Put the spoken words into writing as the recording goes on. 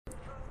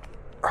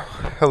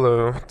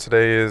Hello,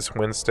 today is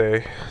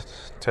Wednesday,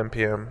 10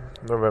 p.m.,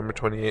 November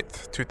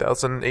 28th,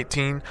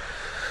 2018.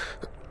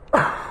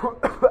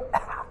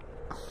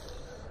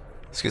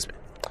 Excuse me.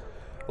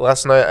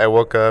 Last night I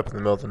woke up in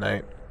the middle of the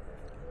night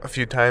a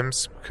few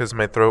times because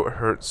my throat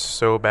hurts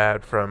so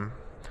bad from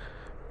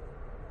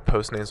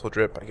post-nasal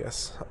drip, I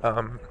guess.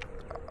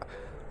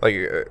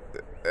 Like,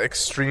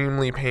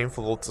 extremely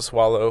painful to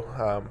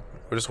swallow.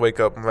 I just wake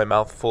up with my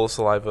mouth full of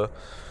saliva.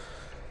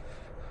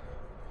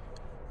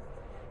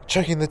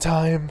 Checking the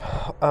time.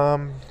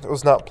 It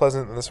was not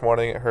pleasant this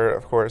morning. It hurt,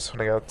 of course, when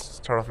I got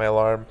to turn off my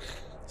alarm.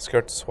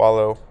 Scared to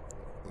swallow.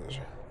 It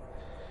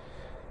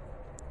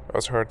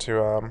was hard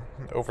to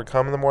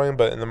overcome in the morning,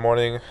 but in the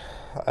morning,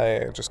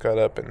 I just got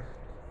up and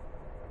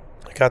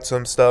got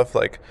some stuff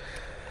like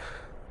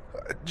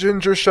a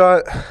ginger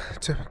shot,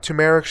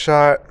 turmeric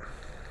shot,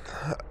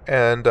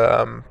 and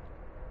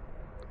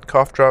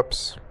cough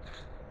drops,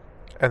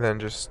 and then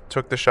just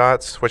took the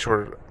shots, I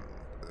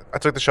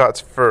took the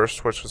shots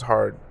first, which was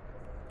hard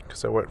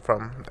because I went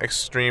from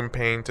extreme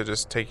pain to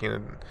just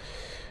taking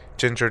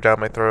ginger down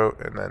my throat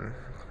and then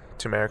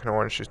turmeric and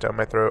orange juice down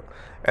my throat.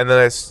 And then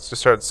I just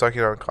started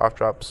sucking on cough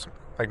drops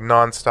like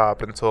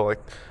nonstop until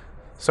like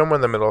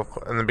somewhere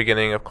in the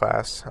beginning of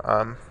class.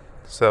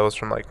 So it was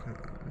from like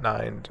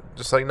 9 to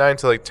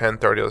like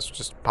 10:30. I was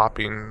just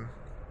popping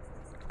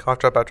cough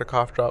drop after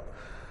cough drop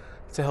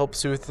to help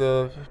soothe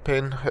the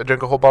pain. I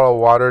drank a whole bottle of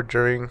water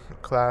during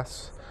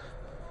class.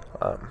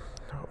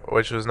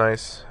 Which was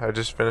nice. I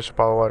just finished a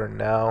bottle of water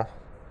now.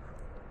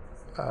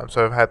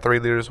 So I've had 3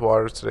 liters of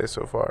water today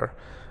so far,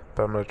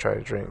 but I'm going to try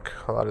to drink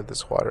a lot of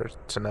this water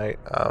tonight.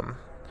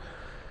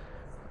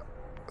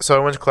 So I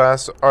went to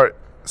class, art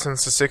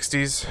since the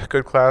 60s,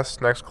 good class.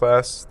 Next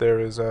class, there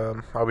is,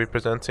 I'll be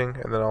presenting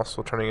and then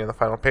also turning in the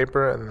final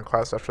paper, and then the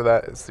class after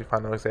that is the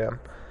final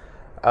exam.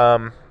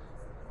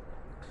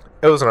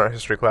 It was an art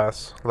history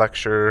class,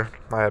 lecture.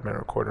 I had my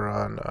recorder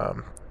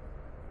on,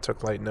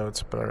 took light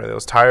notes, but I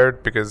was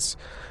tired because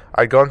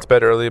I'd gone to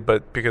bed early,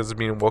 but because of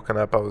being woken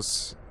up,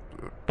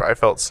 I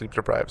felt sleep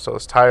deprived, so I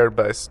was tired,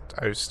 but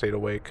I stayed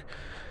awake.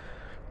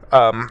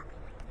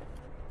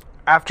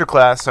 After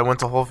class, I went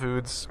to Whole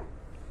Foods.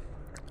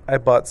 I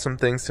bought some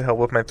things to help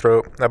with my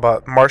throat. I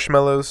bought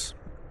marshmallows.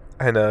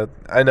 I know,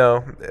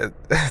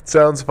 it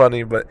sounds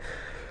funny, but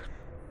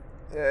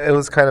it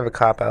was kind of a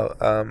cop-out.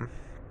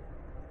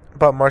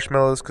 Bought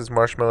marshmallows because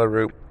marshmallow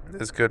root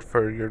is good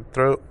for your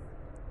throat.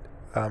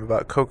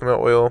 About coconut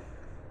oil,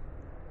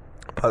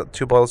 about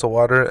 2 bottles of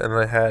water, and then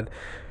I had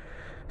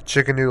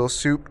chicken noodle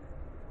soup.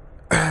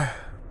 I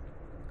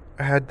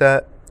had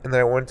that, and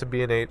then I went to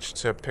B&H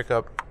to pick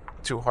up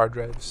 2 hard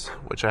drives,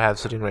 which I have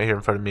sitting right here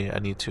in front of me. I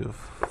need to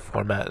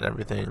format and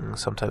everything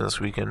sometime this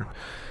weekend,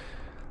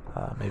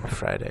 maybe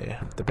Friday,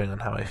 depending on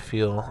how I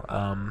feel.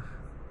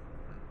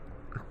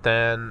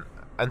 Then,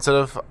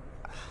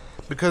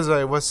 because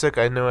I was sick,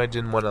 I knew I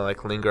didn't want to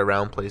like linger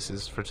around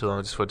places for too long.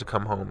 I just wanted to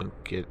come home and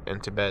get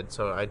into bed.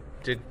 So I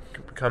did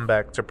come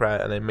back to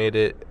Pratt, and I made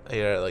it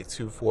here at like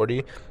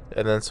 2:40.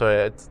 And then so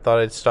I thought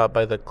I'd stop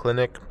by the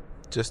clinic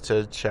just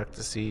to check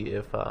to see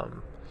if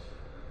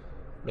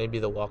maybe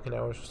the walking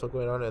hours were still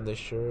going on. And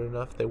sure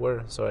enough, they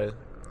were. So I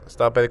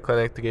stopped by the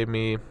clinic. They gave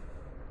me.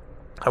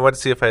 I wanted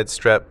to see if I had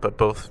strep, but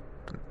both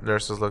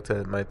nurses looked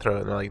at my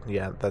throat and they're like,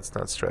 "Yeah, that's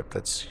not strep.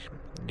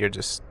 You're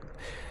just."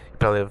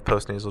 Probably have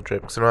post-nasal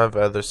drip because I don't have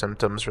other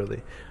symptoms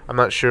really. I'm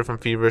not sure if I'm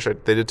feverish.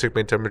 They did take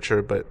my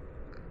temperature, but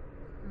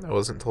I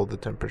wasn't told the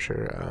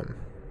temperature.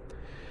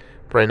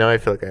 But right now I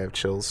feel like I have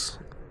chills,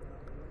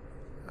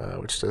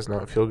 which does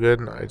not feel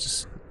good.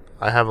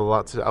 I have a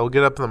lot to. I'll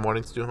get up in the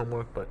morning to do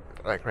homework, but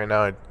like right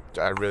now I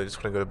really just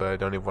want to go to bed. I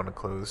don't even want to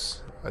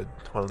close. I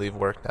want to leave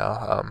work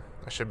now.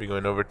 I should be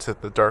going over to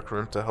the dark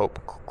room to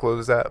help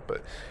close that,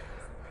 but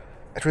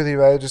I'd really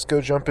rather just go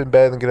jump in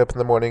bed and get up in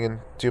the morning and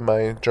do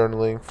my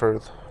journaling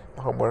for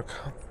homework.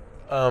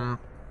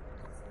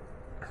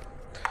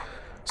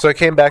 So I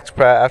came back to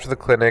Pratt after the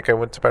clinic. I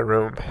went to my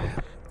room,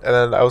 and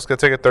then I was gonna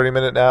take a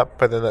 30-minute nap,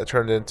 but then that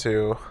turned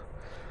into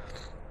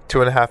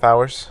 2.5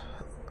 hours.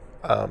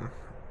 So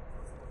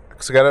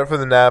I got up for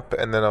the nap,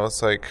 and then I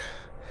was like,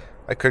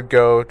 I could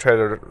go try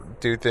to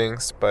do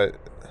things, but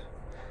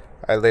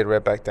I laid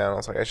right back down. I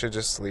was like, I should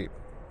just sleep,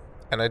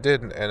 and I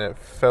did, and it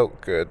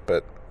felt good,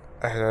 but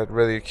I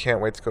really can't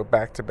wait to go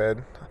back to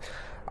bed.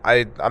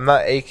 I'm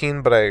not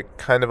aching, but I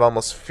kind of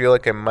almost feel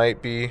like I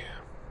might be.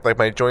 Like,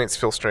 my joints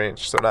feel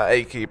strange. So, not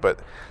achy, but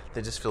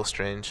they just feel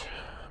strange.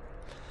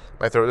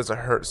 My throat doesn't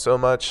hurt so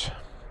much.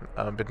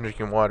 I've been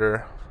drinking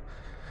water.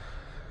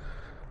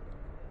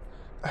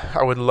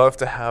 I would love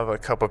to have a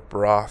cup of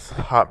broth,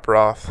 hot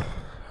broth.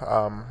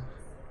 I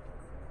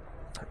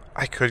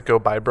could go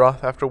buy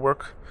broth after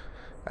work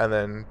and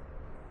then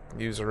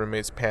use a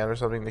roommate's pan or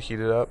something to heat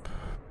it up.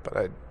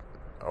 But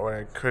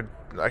I could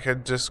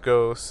just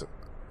go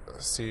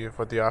see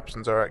what the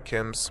options are at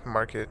Kim's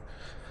Market,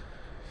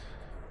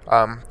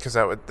 because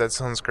that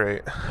sounds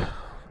great.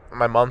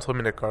 My mom told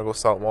me to gargle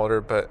salt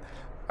water, but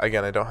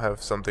again, I don't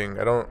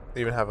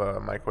even have a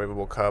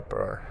microwavable cup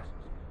or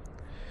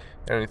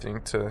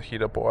anything to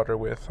heat up water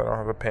with. I don't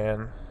have a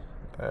pan,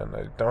 and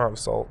I don't have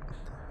salt,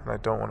 and I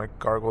don't want to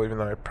gargle, even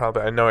though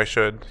I know I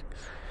should.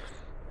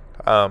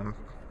 I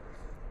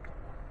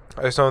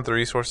just don't have the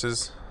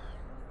resources.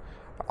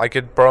 I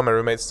could borrow my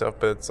roommate's stuff,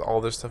 but all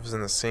their stuff is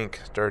in the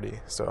sink, dirty.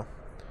 So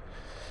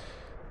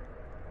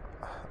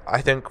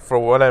I think for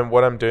what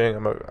I'm doing,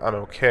 I'm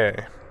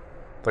okay.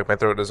 Like, my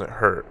throat doesn't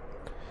hurt.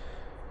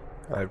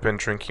 I've been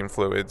drinking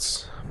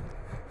fluids,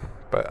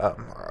 but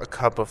a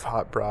cup of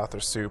hot broth or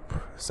soup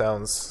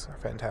sounds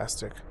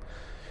fantastic.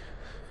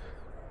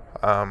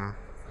 I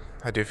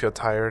do feel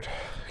tired.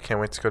 I can't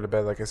wait to go to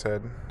bed, like I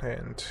said,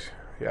 and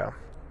yeah.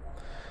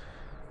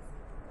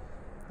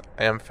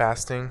 I am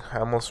fasting. I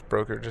almost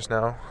broke it just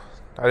now.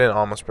 I didn't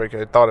almost break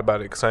it. I thought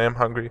about it because I am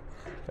hungry,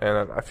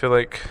 and I feel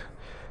like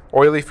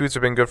oily foods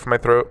have been good for my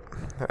throat.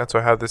 That's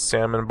why I have this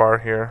salmon bar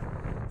here.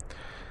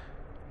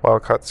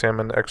 Wild caught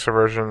salmon, extra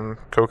virgin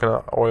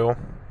coconut oil,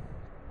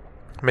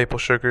 maple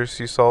sugar,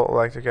 sea salt,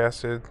 lactic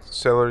acid,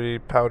 celery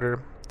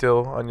powder,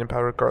 dill, onion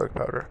powder, garlic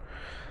powder.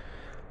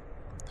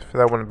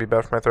 That wouldn't be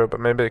bad for my throat,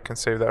 but maybe I can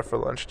save that for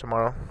lunch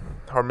tomorrow.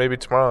 Or maybe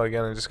tomorrow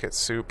again and just get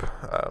soup.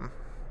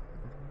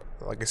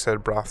 Like I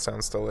said, broth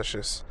sounds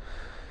delicious.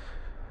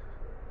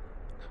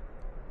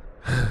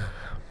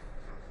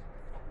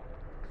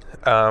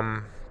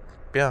 Yeah,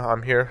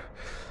 I'm here.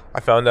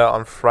 I found out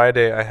on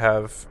Friday I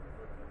have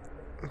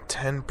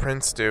 10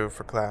 prints due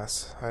for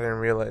class. I didn't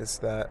realize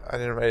that. I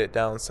didn't write it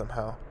down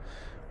somehow.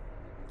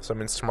 So it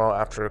means tomorrow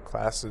after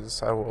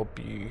classes I will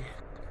be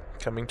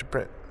coming to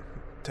print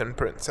 10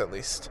 prints at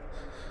least.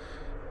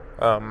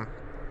 I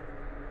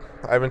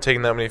haven't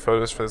taken that many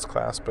photos for this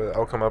class, but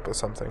I'll come up with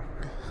something.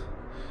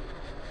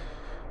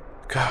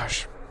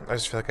 Gosh, I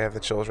just feel like I have the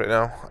chills right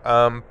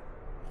now.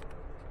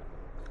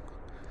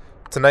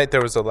 Tonight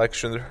there was a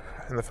lecture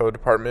in the photo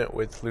department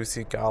with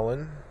Lucy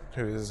Gowan,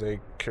 who is a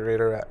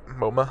curator at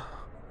MoMA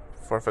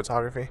for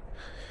photography.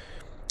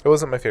 It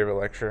wasn't my favorite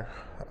lecture.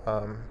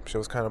 She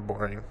was kind of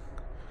boring,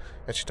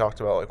 and she talked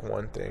about like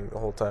one thing the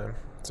whole time,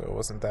 so it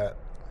wasn't the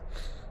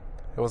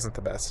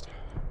best.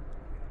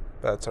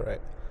 But that's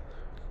alright.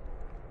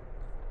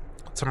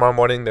 Tomorrow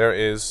morning there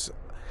is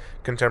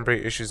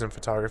Contemporary Issues in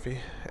Photography,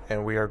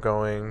 and we are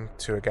going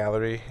to a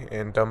gallery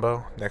in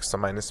Dumbo next to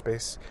Minus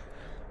Space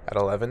at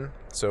 11.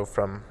 So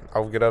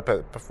I'll get up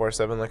before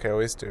 7 like I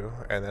always do,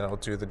 and then I'll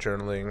do the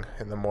journaling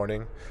in the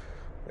morning.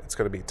 It's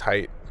going to be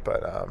tight,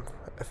 but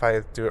if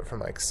I do it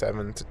from like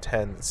 7 to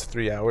 10, it's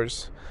 3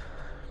 hours.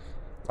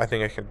 I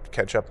think I could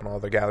catch up on all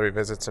the gallery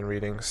visits and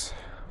readings,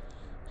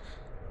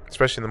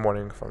 especially in the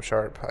morning if I'm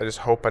sharp. I just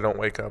hope I don't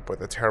wake up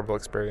with a terrible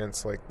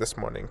experience like this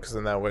morning, because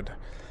then that would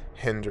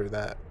hinder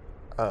that.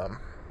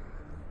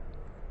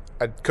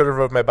 I could have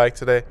rode my bike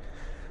today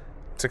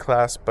to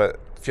class, but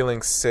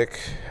feeling sick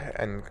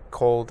and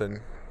cold and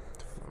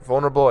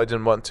vulnerable, I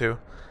didn't want to,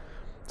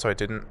 so I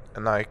didn't.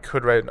 And I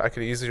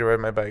could easily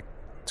ride my bike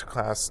to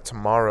class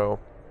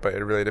tomorrow, but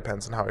it really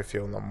depends on how I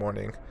feel in the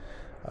morning.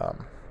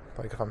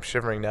 Like if I'm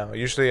shivering now,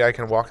 usually I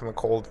can walk in the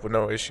cold with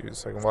no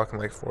issues. I can walk in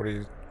like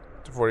 40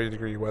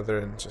 degree weather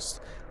and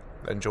just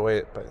enjoy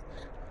it, but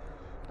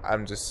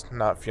I'm just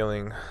not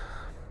feeling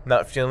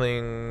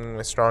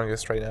the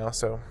strongest right now,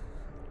 so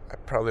I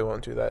probably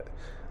won't do that.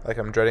 Like,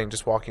 I'm dreading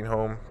just walking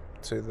home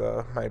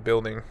to my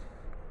building,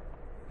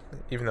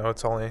 even though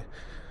it's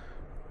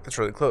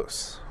really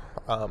close.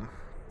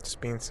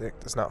 Just being sick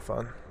is not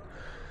fun.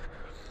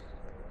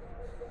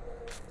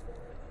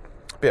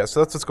 But yeah, so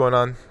that's what's going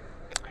on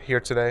here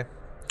today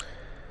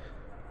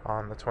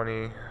on the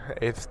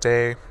 28th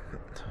day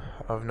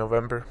of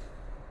November.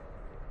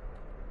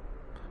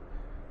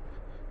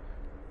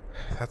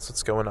 That's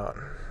what's going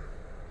on.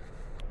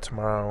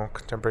 Tomorrow,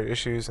 Contemporary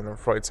Issues, and then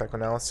Freud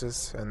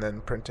Psychoanalysis, and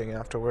then printing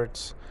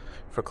afterwards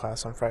for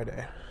class on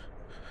Friday.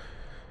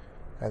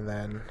 And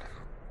then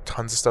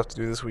tons of stuff to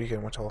do this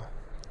weekend, which I'll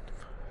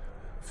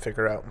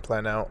figure out and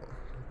plan out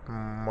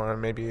more,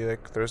 maybe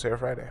like Thursday or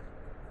Friday.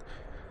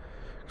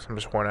 Because I'm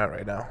just worn out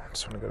right now. I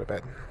just want to go to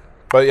bed.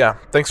 But yeah,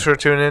 thanks for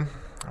tuning in.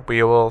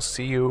 We will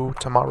see you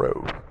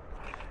tomorrow.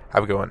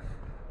 Have a good one.